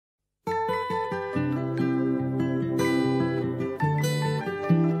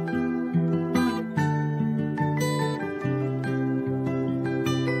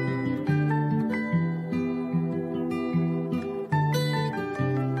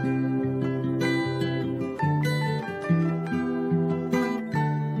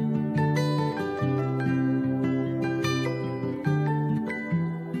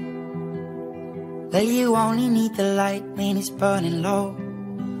Well, you only need the light when it's burning low.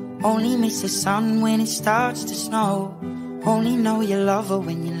 Only miss the sun when it starts to snow. Only know you love her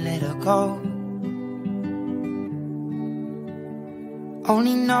when you let her go.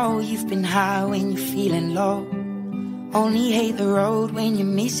 Only know you've been high when you're feeling low. Only hate the road when you're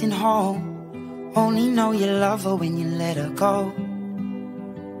missing home. Only know you love her when you let her go.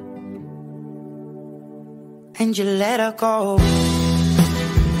 And you let her go.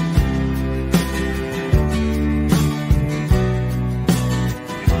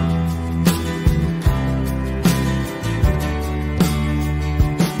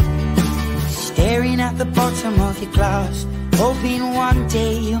 Staring at the bottom of your glass, hoping one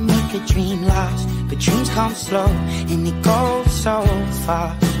day you'll make a dream last. But dreams come slow and they go so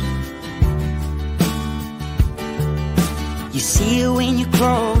fast. You see it when you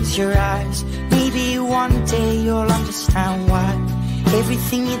close your eyes. Maybe one day you'll understand why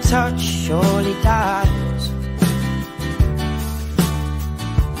everything you touch surely dies.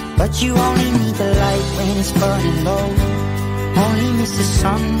 But you only need the light when it's burning low. Only miss the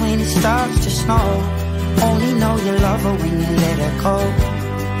sun when it starts to snow. Only know you love her when you let her go.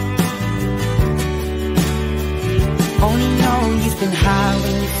 Only know you've been high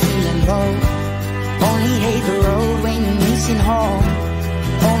when you're feeling low. Only hate the road when you're missing home.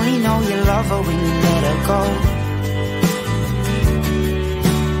 Only know you love her when you let her go.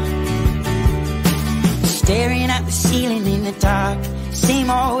 Staring at the ceiling in the dark, same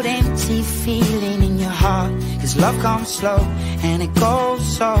old empty feeling in your heart. 'Cause love comes slow and it goes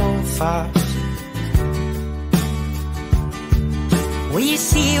so fast. Well, you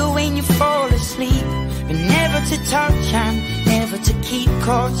see it when you fall asleep, but never to touch and never to keep.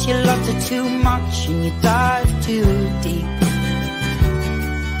 'Cause you loved her too much and you dive too deep.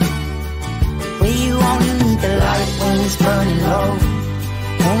 Well, you only need the light when it's burning low.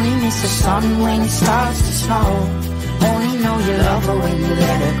 Only miss the sun when it starts to snow. Only know you love her when you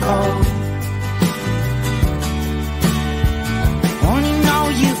let her go. Only know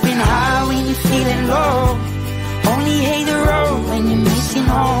you've been high when you're feeling low. Only hate the road when you're missing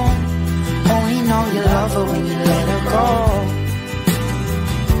home. Only know you love her when you let her go.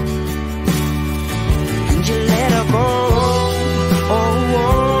 And you let her go. Oh, oh,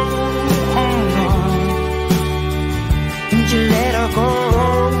 oh, oh. And you let her go.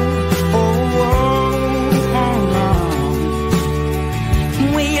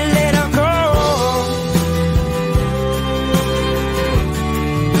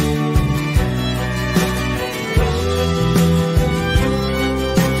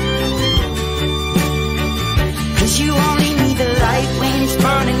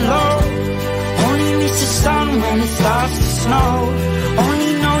 When it starts to snow,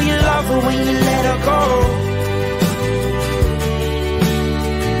 only know you love her when you let her go.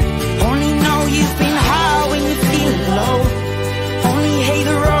 Only know you've been high when you're feeling low. Only hate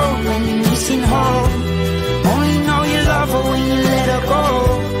the road when you're missing home. Only know you love her when you let her go.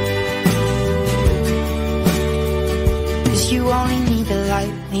 'Cause you only need the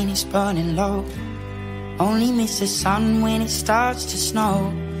light when it's burning low. Only miss the sun when it starts to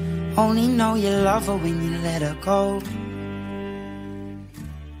snow. Only know you love her when you let her go.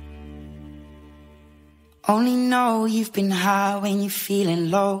 Only know you've been high when you're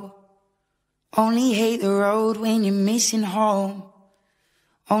feeling low. Only hate the road when you're missing home.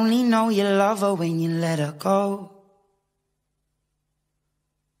 Only know you love her when you let her go.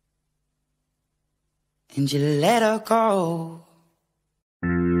 And you let her go.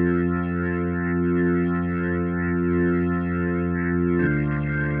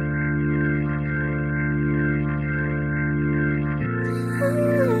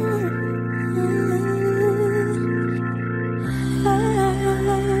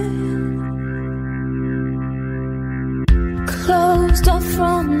 Closed off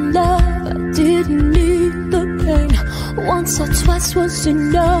from love, I didn't need the pain. Once or twice was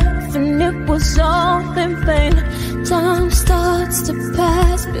enough, and it was all in vain. Time starts to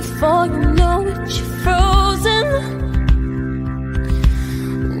pass before you know it, you're frozen.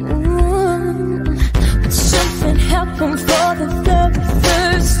 But something happened for the very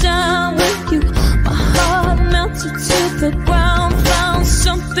first time with you. My heart melted to the ground, found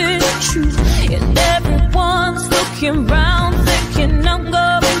something true. And everyone's looking round, thinking I'm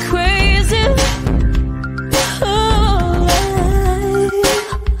going crazy. Oh,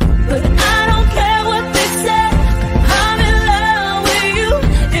 but I don't care what they say. I'm in love with you.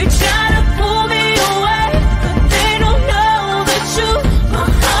 They try to pull me away, but they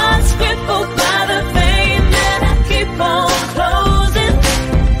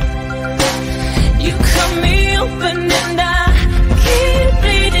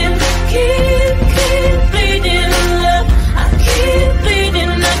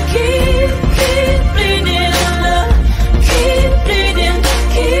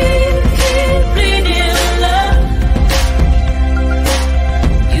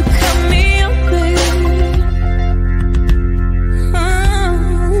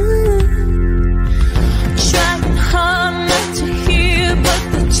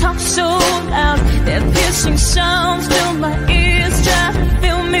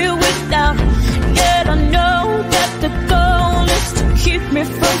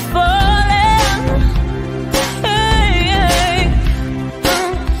falling.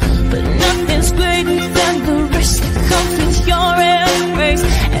 But nothing's greater than the risk that comes with your embrace.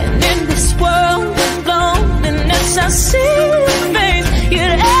 And in this world of loneliness, I see your face.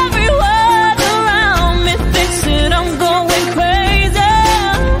 Yet every word around me thinks that I'm going crazy.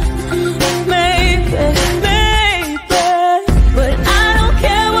 Maybe, but I don't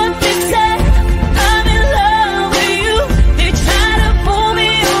care what they say. I'm in love with you. They try to pull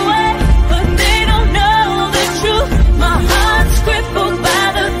me away, but they don't know the truth. My heart's crippled by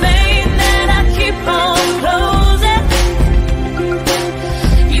the vein that I keep on closing.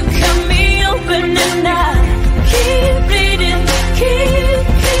 You cut me open and I keep bleeding,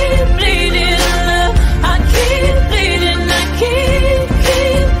 keep bleeding, love. I keep bleeding, I keep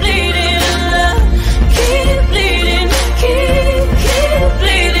bleeding, love. Keep bleeding, keep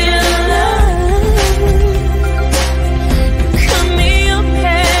bleeding, love. You cut me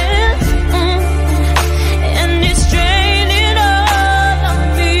open, and it's draining all of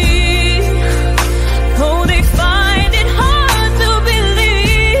me. Oh, they find it hard to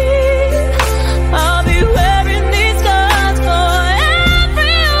believe I'll be wearing these scars for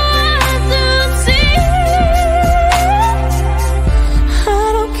everyone to see. I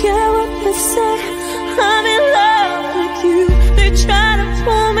don't care what they say. I'm in love with you. They try to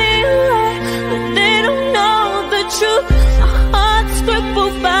pull me away, but they don't know the truth. My heart's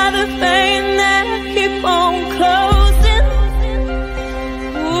crippled by the vein that I keep on closing.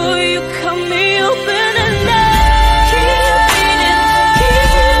 Ooh, you cut me open and I keep bleeding,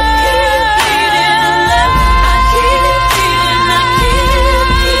 love. I keep bleeding, I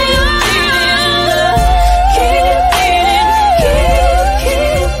keep bleeding, love. Keep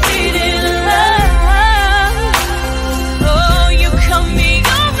bleeding, love. Oh, you cut me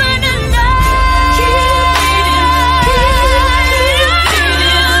open and I keep bleeding,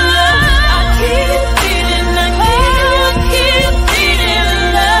 love. I keep bleeding, I keep bleeding,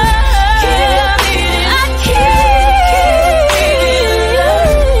 love. Keep bleeding, I keep bleeding, love.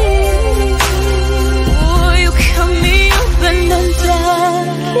 Oh, you cut me open and I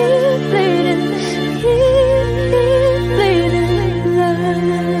keep bleeding,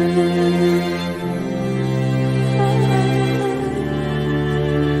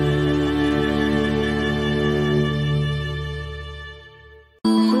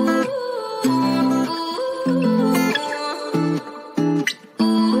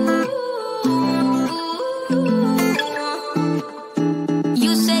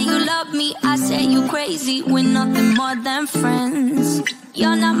 You say you love me, I say you crazy. We're nothing more than friends.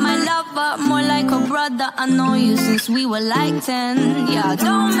 You're not my lover, more like a brother. I know you since we were like 10. Yeah,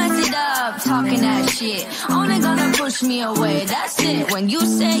 don't mess it up, talking that shit. Only gonna push me away, that's it. When you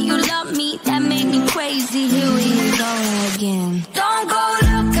say you love me, that made me crazy. Here we go again. Don't go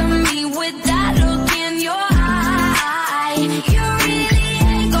look at me with that look in your eye. You really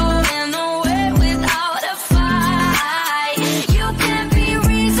ain't going nowhere without a fight. You can be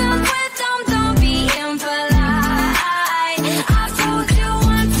reasoned with them, don't be impolite. I've told you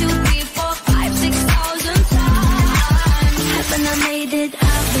 1, 2, 3, 4, 5, 6,000 times. Haven't I made it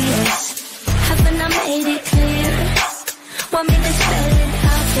obvious? Haven't I made it clear? Want me to spell it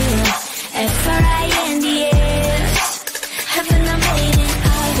out for you? F-R-I-N-D-S. Haven't I made it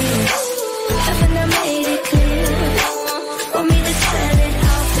obvious? Haven't I made it clear? Want me to spell it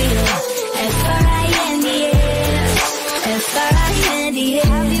out for you? F-R-I-N-D-S. F-R-I-N-D-S.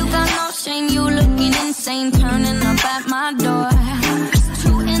 Have you got no shame? You looking insane, turning up at my door.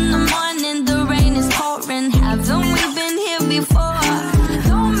 2 in the morning, the rain is pouring. Haven't we been here before?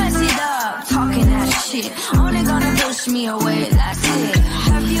 Don't mess it up, talking that shit. Only gonna push me away, that's it.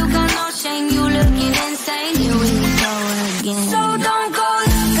 Have you got no shame? You looking insane. Here we go again. So don't go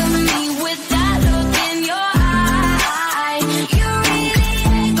look at me with that look in your eye. You really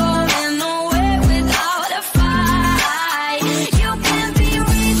ain't going nowhere without a fight. You can be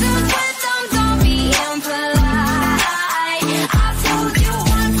reasoned with them, don't be impolite. I've told you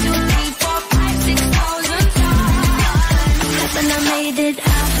 1, 2, 3, 4, 5, 6,000 times. Haven't I made it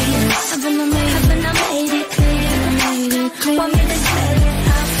obvious? Haven't I made it clear? Want me to spell it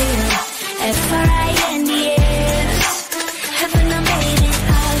out for you? F-R-I-N-D-S. Haven't I made it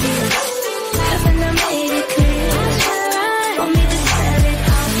obvious? Haven't I made it clear? Want me to spell it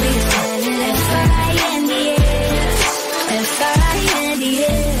out for you? F-R-I-N-D-S.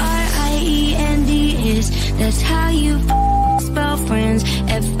 F-R-I-N-D-S. R-I-E-N-D-S. That's how you spell friends.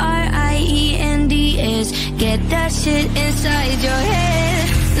 F-R-I-E-N-D-S. Get that shit inside your head.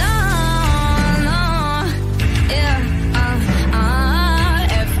 No, no, yeah.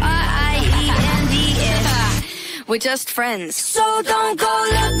 F-R-I-E-N-D-S. We're just friends. So don't go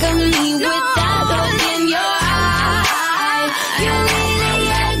look at me with that look in your eye. You really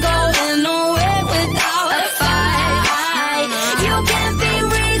ain't going nowhere without a fight. You can be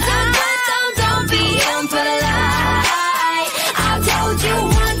reasoned, but don't be impolite. I told you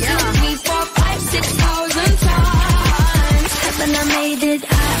 1, 2, 3, 4, 5, 6,000 times, but I made it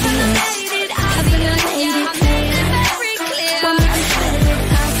obvious. Have you made it clear? Want me to spell it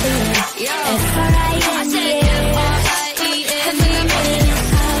out for you? F-R-I-N-D-A.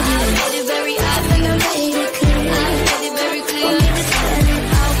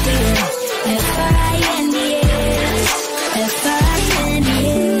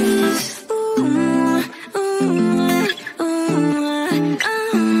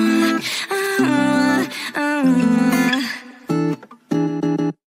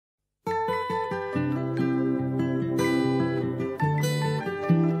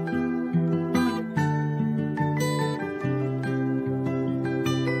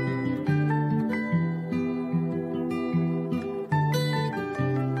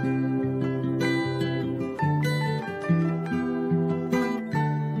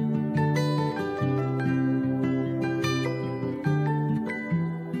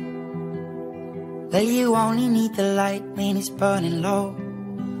 Well, you only need the light when it's burning low.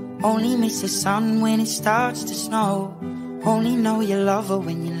 Only miss the sun when it starts to snow. Only know you love her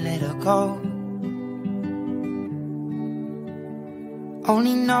when you let her go.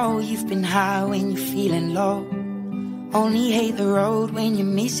 Only know you've been high when you're feeling low. Only hate the road when you're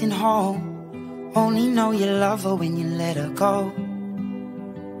missing home. Only know you love her when you let her go.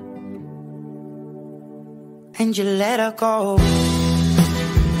 And you let her go.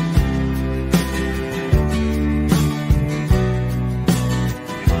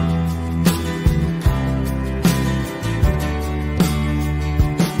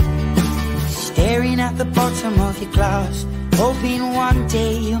 Staring at the bottom of your glass, hoping one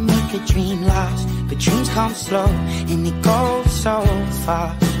day you'll make a dream last. But dreams come slow and they go so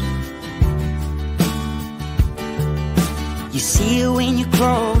fast. You see it when you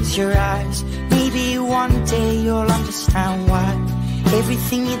close your eyes. Maybe one day you'll understand why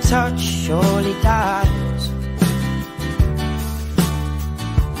everything you touch surely dies.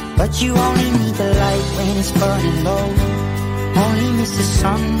 But you only need the light when it's burning low. Only miss the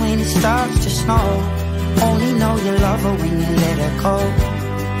sun when it starts to snow. Only know you love her when you let her go.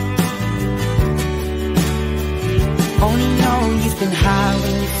 Only know you've been high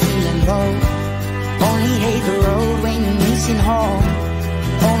when you're feeling low. Only hate the road when you're missing home.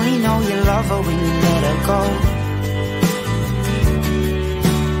 Only know you love her when you let her go.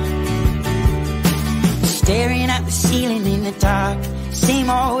 Staring at the ceiling in the dark, same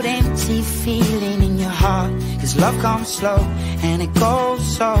old empty feeling in your heart. 'Cause love comes slow and it goes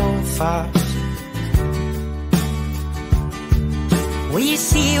so fast. Well, you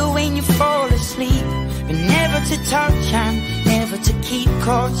see it when you fall asleep, but never to touch and never to keep.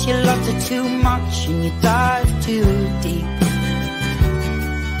 'Cause you loved her too much and you dive too deep.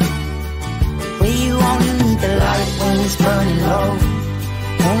 Well, you only need the light when it's burning low.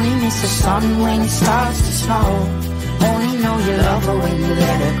 Only miss the sun when it starts to snow. Only know you love her when you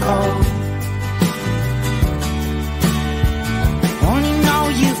let her go. Only know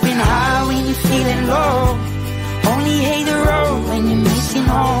you've been high when you're feeling low. Only hate the road when you're missing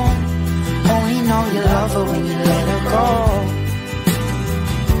home. Only know you love her when you let her go.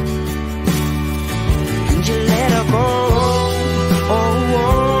 And you let her go. Oh,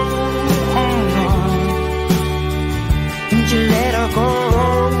 oh, oh, oh. And you let her go.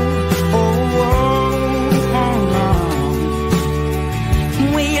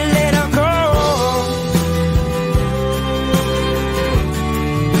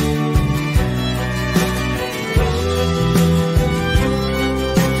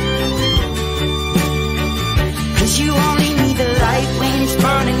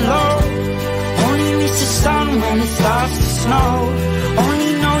 When it starts to snow,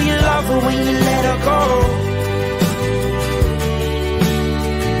 only know you love her when you let her go.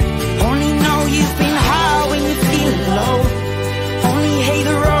 Only know you've been high when you're feeling low. Only hate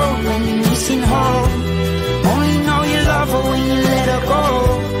the road when you're missing home. Only know you love her when you let her go.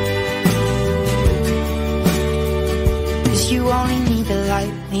 'Cause you only need the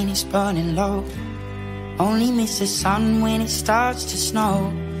light when it's burning low. Only miss the sun when it starts to snow.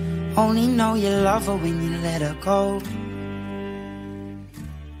 Only know you love her when you let her go.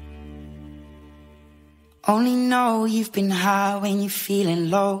 Only know you've been high when you're feeling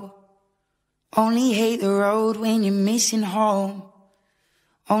low. Only hate the road when you're missing home.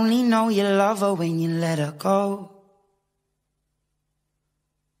 Only know you love her when you let her go.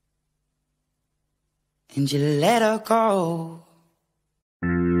 and you let her go.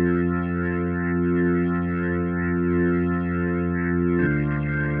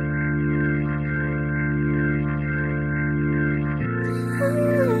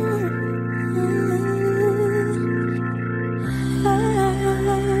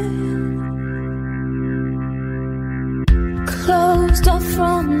 Closed off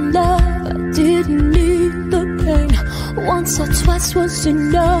from love, I didn't need the pain. Once or twice was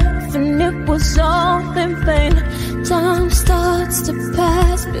enough, and it was all in vain. Time starts to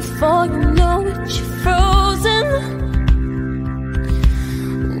pass before you know it, you're frozen.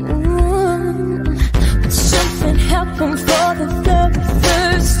 But something happened for the very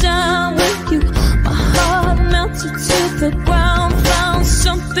first time with you. My heart melted to the ground, found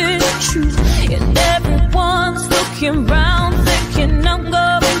something true, and everyone's looking round, thinking I'm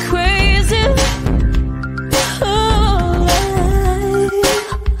going crazy. Oh,